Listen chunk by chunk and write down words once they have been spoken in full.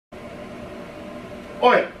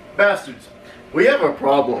Oi, bastards, we have a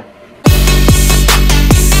problem.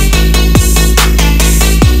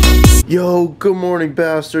 Yo, good morning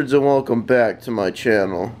bastards and welcome back to my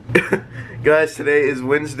channel. Guys, today is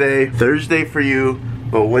Wednesday, Thursday for you,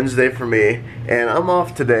 but Wednesday for me, and I'm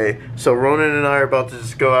off today. So Ronan and I are about to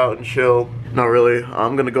just go out and chill. Not really,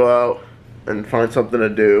 I'm gonna go out and find something to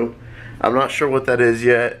do. I'm not sure what that is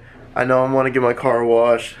yet. I know I want to get my car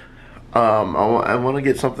washed. I want to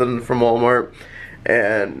get something from Walmart,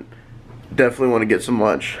 and definitely want to get some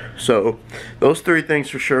lunch. So those three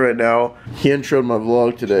things for sure right now. He introed my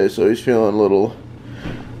vlog today, so he's feeling a little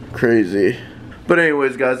crazy. But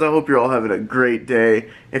anyways guys, I hope you're all having a great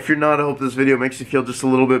day. If you're not, I hope this video makes you feel just a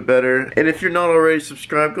little bit better. And if you're not already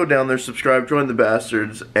subscribed, go down there, subscribe, join the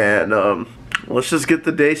bastards, and let's just get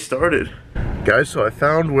the day started. Guys, so I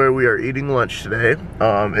found where we are eating lunch today.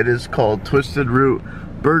 It is called Twisted Root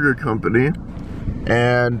Burger Company,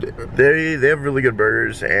 and they have really good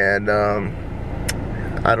burgers, and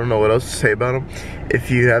I don't know what else to say about them.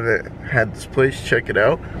 If you haven't had this place, check it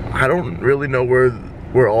out. I don't really know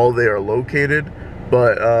where all they are located,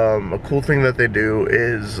 but a cool thing that they do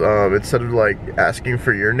is instead of like asking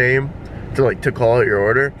for your name to call out your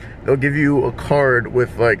order, they'll give you a card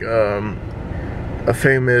with like a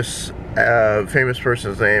famous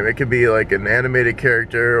person's name. It could be like an animated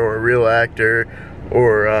character or a real actor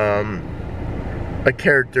or a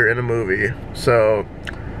character in a movie. So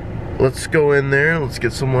let's go in there, let's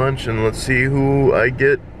get some lunch, and let's see who I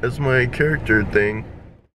get as my character thing.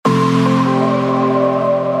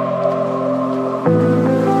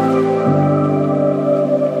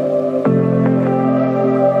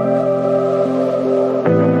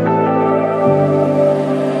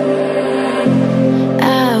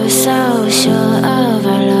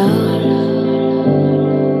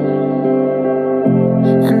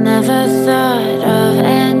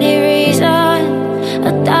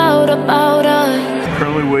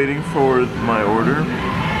 For my order,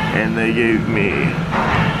 and they gave me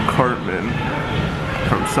Cartman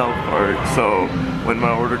from South Park, so when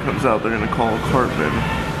my order comes out they're gonna call Cartman.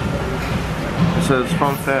 It says,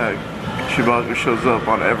 fun fact, Chewbacca shows up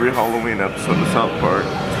on every Halloween episode of South Park.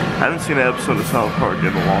 I haven't seen an episode of South Park in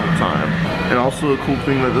a long time. And also a cool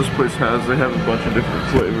thing that this place has, they have a bunch of different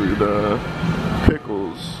flavored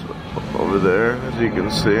pickles over there, as you can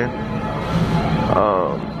see.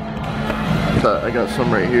 I got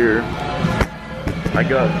some right here. I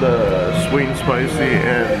got the sweet and spicy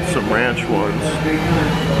and some ranch ones.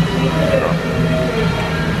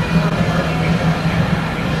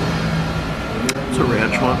 It's a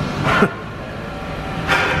ranch one.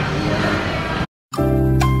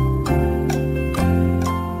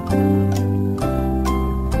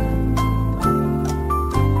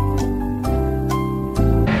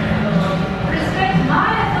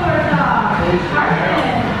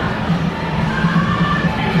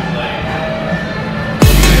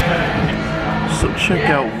 Check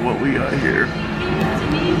out what we got here.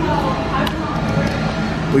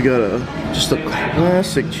 We got just a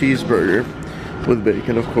classic cheeseburger with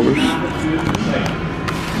bacon, of course,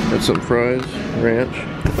 and some fries, ranch.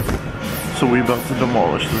 So we about to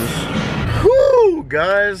demolish this. Whoo,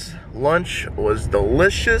 guys! Lunch was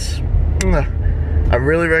delicious. I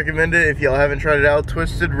really recommend it if y'all haven't tried it out.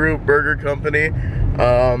 Twisted Root Burger Company.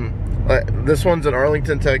 This one's in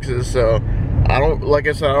Arlington, Texas. So like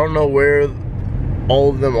I said, I don't know where all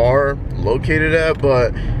of them are located at,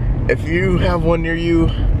 but if you have one near you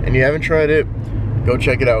and you haven't tried it, go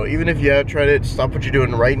check it out. Even if you have tried it, stop what you're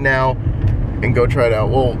doing right now and go try it out.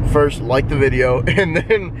 Well, first like the video and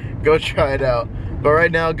then go try it out. But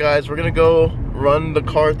right now guys, we're gonna go run the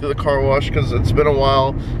car through the car wash because it's been a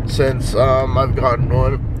while since I've gotten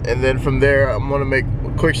one, and then from there I'm gonna make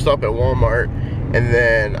a quick stop at Walmart, and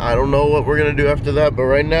then I don't know what we're gonna do after that. But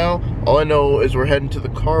right now all I know is we're heading to the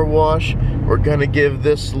car wash. We're gonna give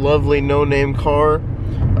this lovely no-name car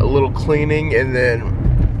a little cleaning, and then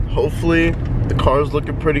hopefully the car's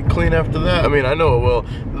looking pretty clean after that. I mean, I know it will.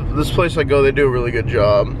 This place I go, they do a really good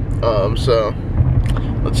job. So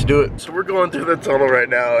let's do it. So we're going through the tunnel right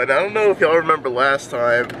now, and I don't know if y'all remember last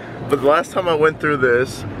time, but the last time I went through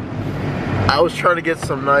this, I was trying to get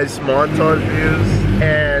some nice montage views,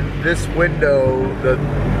 and this window, the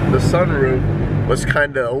sunroof, was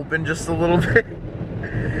kind of open just a little bit.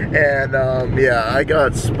 And yeah, I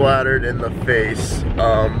got splattered in the face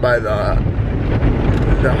by the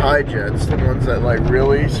high jets, the ones that like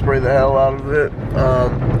really spray the hell out of it.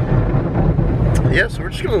 Yeah, so we're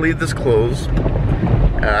just gonna leave this closed.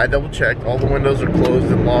 I double checked, all the windows are closed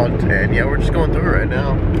and locked, and yeah, we're just going through it right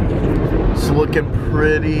now. It's looking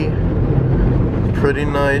pretty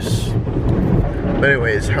nice. But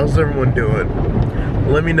anyways, how's everyone doing?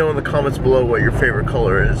 Let me know in the comments below what your favorite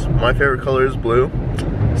color is. My favorite color is blue.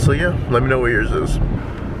 So yeah, let me know what yours is.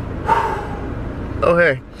 Oh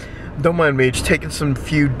hey, don't mind me, just taking some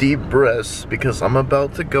few deep breaths because I'm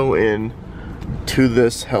about to go in to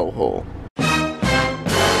this hellhole.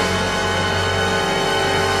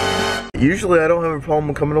 Usually I don't have a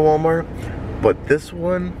problem coming to Walmart, but this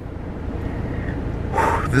one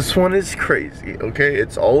is crazy, okay?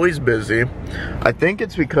 It's always busy. I think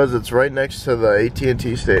it's because it's right next to the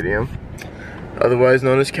AT&T Stadium, otherwise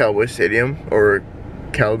known as Cowboy Stadium, or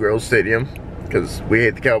Cowgirls Stadium, because we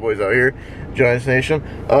hate the Cowboys out here, Giants Nation.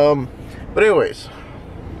 But anyways,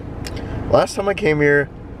 last time I came here,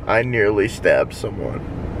 I nearly stabbed someone.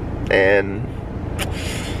 And,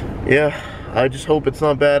 yeah. I just hope it's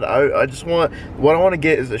not bad. I just want, what I want to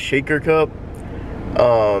get is a shaker cup.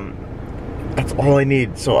 That's all I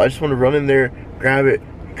need. So I just want to run in there, grab it,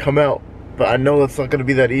 come out. But I know that's not going to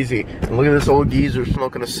be that easy. And look at this old geezer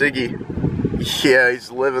smoking a ciggy. Yeah,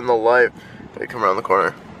 he's living the life. Wait, come around the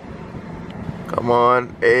corner. Come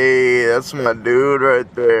on. Hey, that's my dude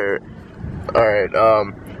right there. Alright,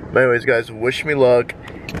 but anyways guys, wish me luck.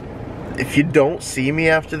 If you don't see me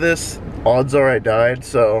after this, odds are I died,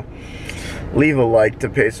 so leave a like to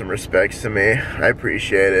pay some respects to me. I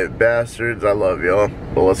appreciate it. Bastards, I love y'all.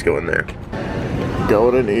 But let's go in there. Got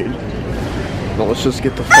what I need. Now let's just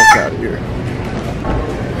get the fuck out of here.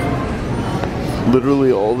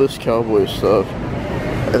 Literally all this cowboy stuff.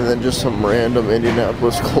 And then just some random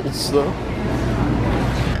Indianapolis Colts stuff.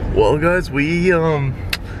 Well guys, we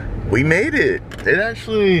made it. It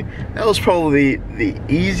actually, that was probably the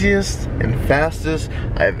easiest and fastest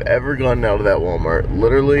I've ever gone out of that Walmart.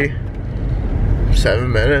 Literally 7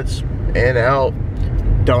 minutes and out,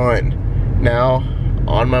 done. Now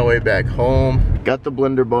on my way back home, got the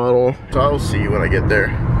blender bottle, so I'll see you when I get there.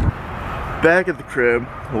 Back at the crib,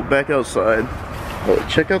 well, back outside.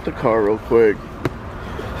 Check out the car real quick.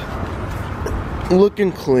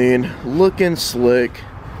 Looking clean, looking slick.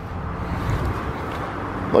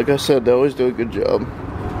 Like I said, they always do a good job.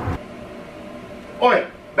 Oi,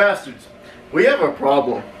 bastards. We have a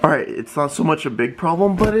problem. Alright, it's not so much a big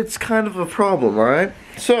problem, but it's kind of a problem, alright?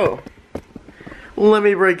 So, let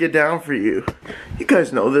me break it down for you. You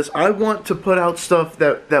guys know this. I want to put out stuff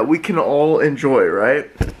that we can all enjoy, right?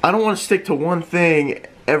 I don't want to stick to one thing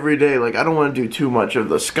every day. Like, I don't want to do too much of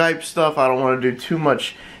the Skype stuff. I don't want to do too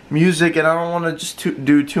much music, and I don't want to just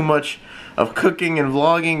do too much of cooking and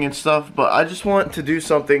vlogging and stuff. But I just want to do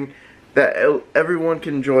something that everyone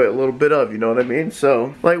can enjoy a little bit of, you know what I mean?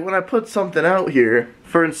 So, like when I put something out here,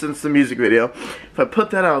 for instance the music video, if I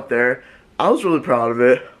put that out there, I was really proud of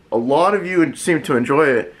it. A lot of you seemed to enjoy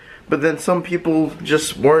it, but then some people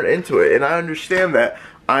just weren't into it, and I understand that.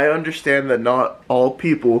 I understand that not all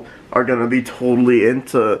people are gonna be totally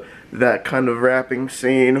into that kind of rapping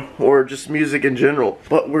scene or just music in general,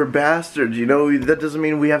 but we're bastards, you know? That doesn't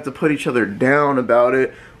mean we have to put each other down about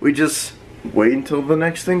it. We just wait until the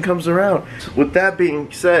next thing comes around. With that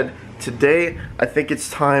being said, today I think it's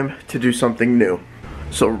time to do something new.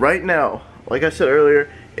 So right now, like I said earlier,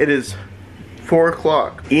 it is 4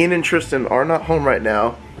 o'clock. Ian and Tristan are not home right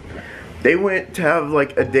now. They went to have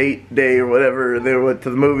like a date day or whatever. They went to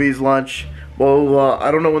the movies, lunch, blah blah blah. I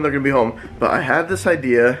don't know when they're gonna be home, but I had this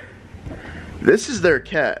idea. This is their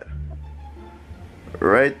cat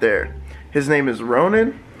right there. His name is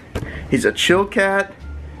Ronan. He's a chill cat.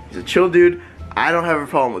 He's a chill dude. I don't have a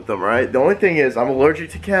problem with them, right? The only thing is I'm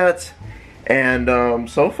allergic to cats, and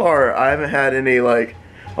so far I haven't had any like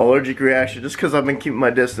allergic reaction just because I've been keeping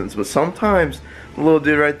my distance. But sometimes the little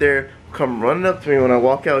dude right there will come running up to me when I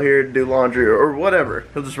walk out here to do laundry or whatever.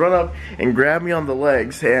 He'll just run up and grab me on the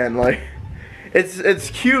legs, and like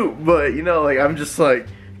it's cute, but you know, like I'm just like,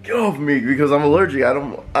 get off me, because I'm allergic. I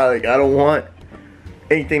don't want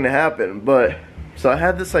anything to happen. But so I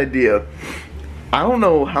had this idea. I don't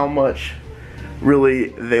know how much really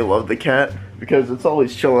they love the cat, because it's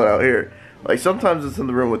always chilling out here. Like sometimes it's in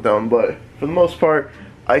the room with them, but for the most part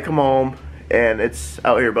I come home and it's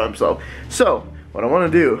out here by himself. So what I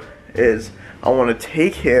want to do is I want to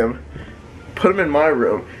take him, put him in my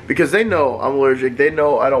room, because they know I'm allergic. They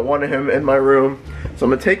know I don't want him in my room. So I'm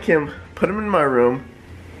going to take him, put him in my room,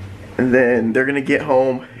 and then they're going to get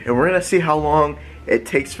home and we're going to see how long it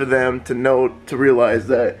takes for them to realize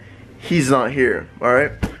that he's not here.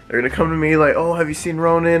 Alright? They're gonna come to me like, oh, have you seen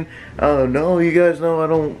Ronan? No, you guys know I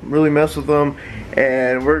don't really mess with them.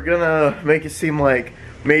 And we're gonna make it seem like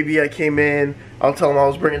maybe I came in, I'll tell him I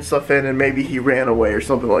was bringing stuff in, and maybe he ran away or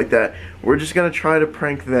something like that. We're just gonna try to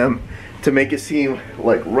prank them to make it seem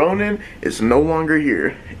like Ronan is no longer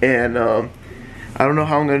here. And I don't know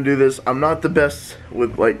how I'm gonna do this. I'm not the best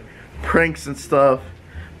with like pranks and stuff,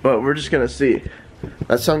 but we're just gonna see.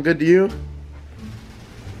 That sound good to you?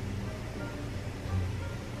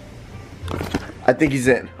 I think he's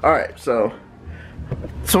in. Alright, so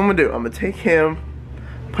what I'm gonna do. I'm gonna take him,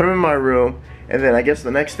 put him in my room, and then I guess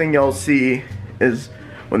the next thing y'all see is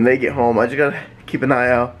when they get home. I just gotta keep an eye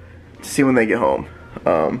out to see when they get home.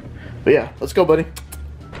 But yeah, let's go, buddy.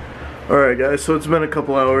 Alright guys, so it's been a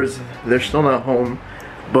couple hours. They're still not home,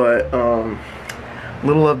 but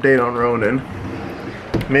little update on Ronan.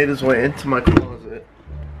 Made his way into my closet.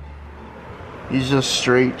 He's just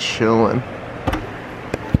straight chilling.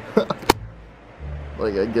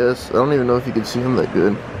 Like, I guess, I don't even know if you can see him that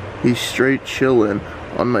good. He's straight chilling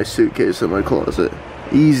on my suitcase in my closet.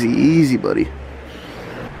 Easy, easy, buddy.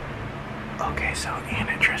 Okay, so Ian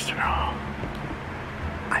and Tristan are home.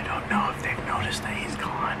 I don't know if they've noticed that he's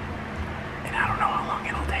gone, and I don't know how long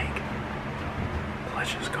it'll take. But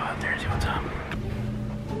let's just go out there and see what's up.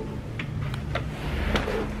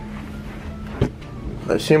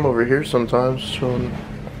 I see him over here sometimes, chilling.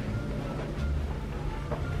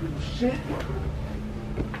 Shit.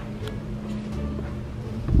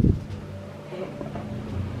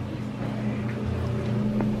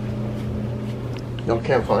 Y'all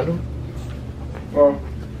can't find him? Well,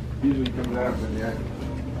 usually comes out, but yeah.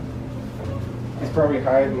 He's probably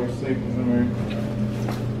hiding or sleeping somewhere.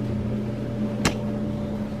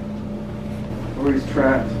 Or he's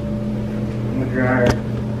trapped in the dryer.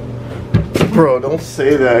 Bro, don't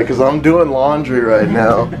say that, because I'm doing laundry right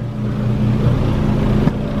now.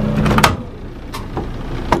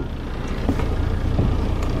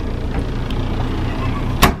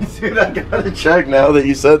 Dude, I gotta check now that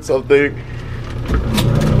you said something.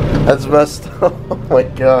 That's messed up. Oh my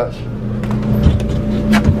gosh.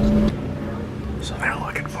 So they're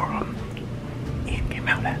looking for him. Ian came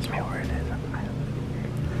out and asked me where it is.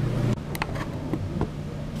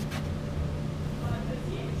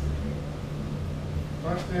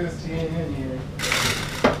 Watch this, he ain't in here.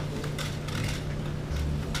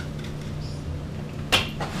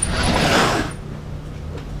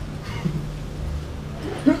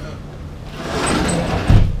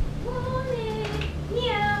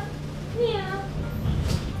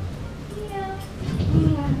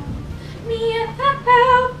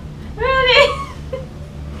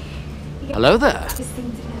 Hello there. Just sing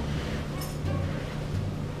together.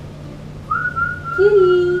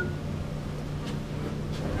 Kitty.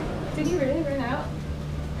 Did you really run out?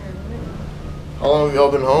 How long have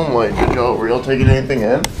y'all been home? Like, were y'all taking anything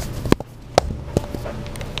in?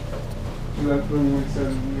 That's when we said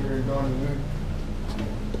we were gone to move.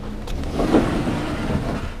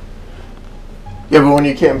 Yeah, but when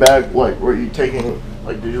you came back, like, were you taking,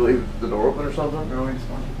 like, did you leave the door open or something? No, it's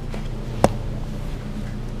fine.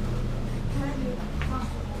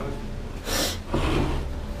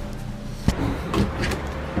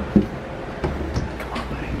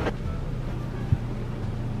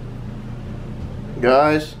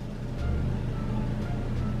 Guys,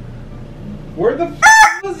 Where the f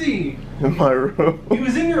was he? in my room. He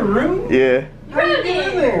was in your room? Yeah. How did you get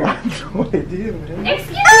in there? I have no idea, man.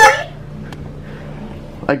 Excuse me?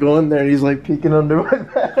 I go in there and he's like peeking under my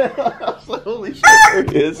bed. I was like, holy shit, there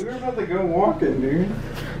he is. We were about to go walking, dude.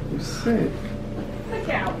 You're sick. Look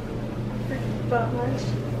out. Freaking butt munch.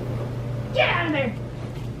 Get out of there.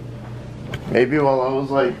 Maybe while I was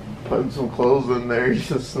like putting some clothes in there, he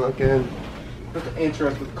just snuck in. Put the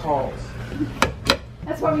interest with calls.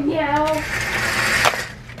 That's why we yell.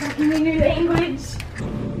 Talking in your language.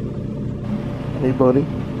 Hey, buddy.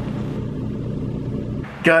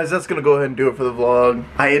 Guys, that's gonna go ahead and do it for the vlog.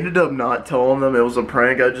 I ended up not telling them it was a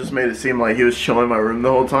prank. I just made it seem like he was chilling in my room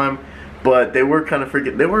the whole time. But they were kind of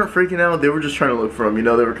freaking, they weren't freaking out, they were just trying to look for him. You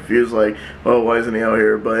know, they were confused like, oh, why isn't he out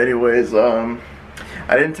here? But anyways, I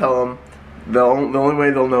didn't tell them. The only way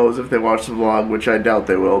they'll know is if they watch the vlog, which I doubt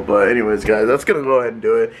they will. But anyways, guys, that's gonna go ahead and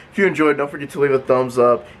do it. If you enjoyed, don't forget to leave a thumbs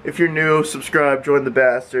up. If you're new, subscribe, join the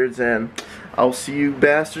bastards, and I'll see you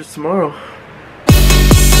bastards tomorrow.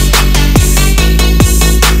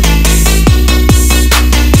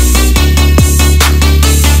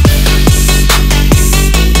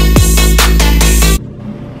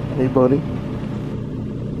 Hey, buddy.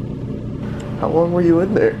 How long were you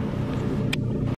in there?